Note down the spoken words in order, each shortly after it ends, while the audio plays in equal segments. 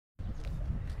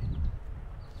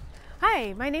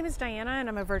Hi, my name is Diana and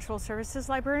I'm a virtual services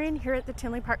librarian here at the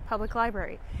Tinley Park Public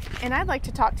Library. And I'd like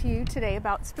to talk to you today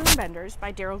about Spoonbenders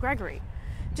by Daryl Gregory.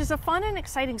 Just a fun and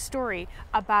exciting story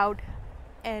about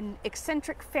an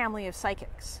eccentric family of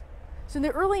psychics. So in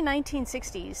the early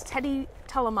 1960s, Teddy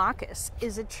Telemachus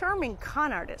is a charming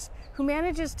con artist who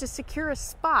manages to secure a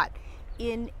spot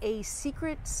in a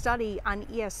secret study on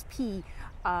ESP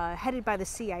headed by the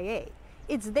CIA.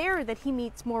 It's there that he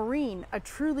meets Maureen, a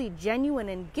truly genuine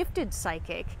and gifted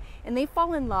psychic, and they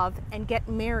fall in love and get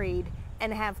married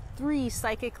and have 3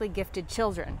 psychically gifted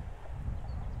children.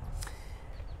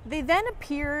 They then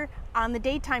appear on the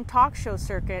daytime talk show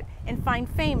circuit and find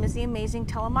fame as the amazing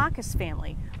Telemachus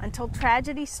family until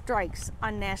tragedy strikes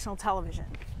on national television.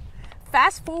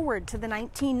 Fast forward to the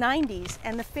 1990s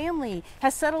and the family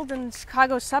has settled in the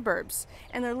Chicago suburbs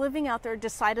and they're living out their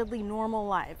decidedly normal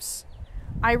lives.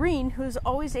 Irene, who's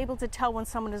always able to tell when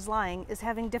someone is lying, is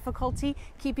having difficulty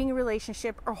keeping a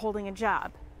relationship or holding a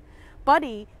job.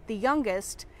 Buddy, the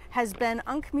youngest, has been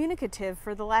uncommunicative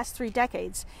for the last 3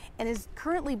 decades and is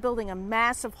currently building a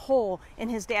massive hole in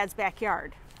his dad's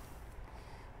backyard.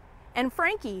 And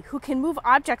Frankie, who can move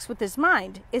objects with his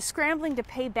mind, is scrambling to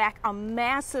pay back a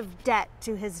massive debt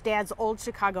to his dad's old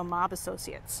Chicago mob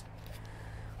associates.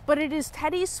 But it is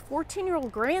Teddy's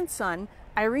 14-year-old grandson,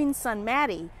 Irene's son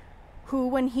Matty, who,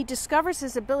 when he discovers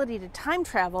his ability to time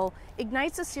travel,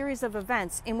 ignites a series of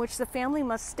events in which the family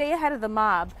must stay ahead of the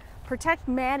mob, protect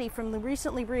Maddie from the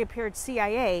recently reappeared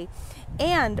CIA,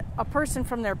 and a person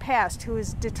from their past who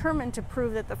is determined to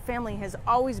prove that the family has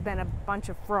always been a bunch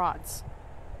of frauds.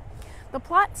 The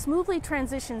plot smoothly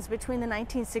transitions between the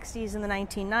 1960s and the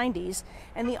 1990s,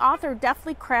 and the author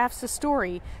deftly crafts the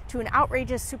story to an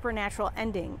outrageous supernatural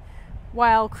ending,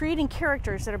 while creating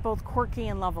characters that are both quirky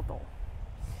and lovable.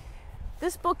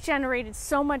 This book generated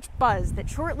so much buzz that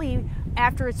shortly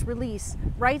after its release,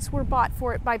 rights were bought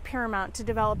for it by Paramount to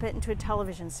develop it into a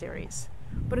television series.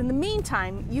 But in the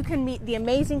meantime, you can meet the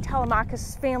amazing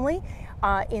Telemachus family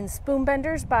in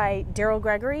Spoonbenders by Daryl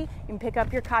Gregory. You can pick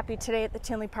up your copy today at the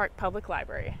Tinley Park Public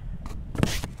Library.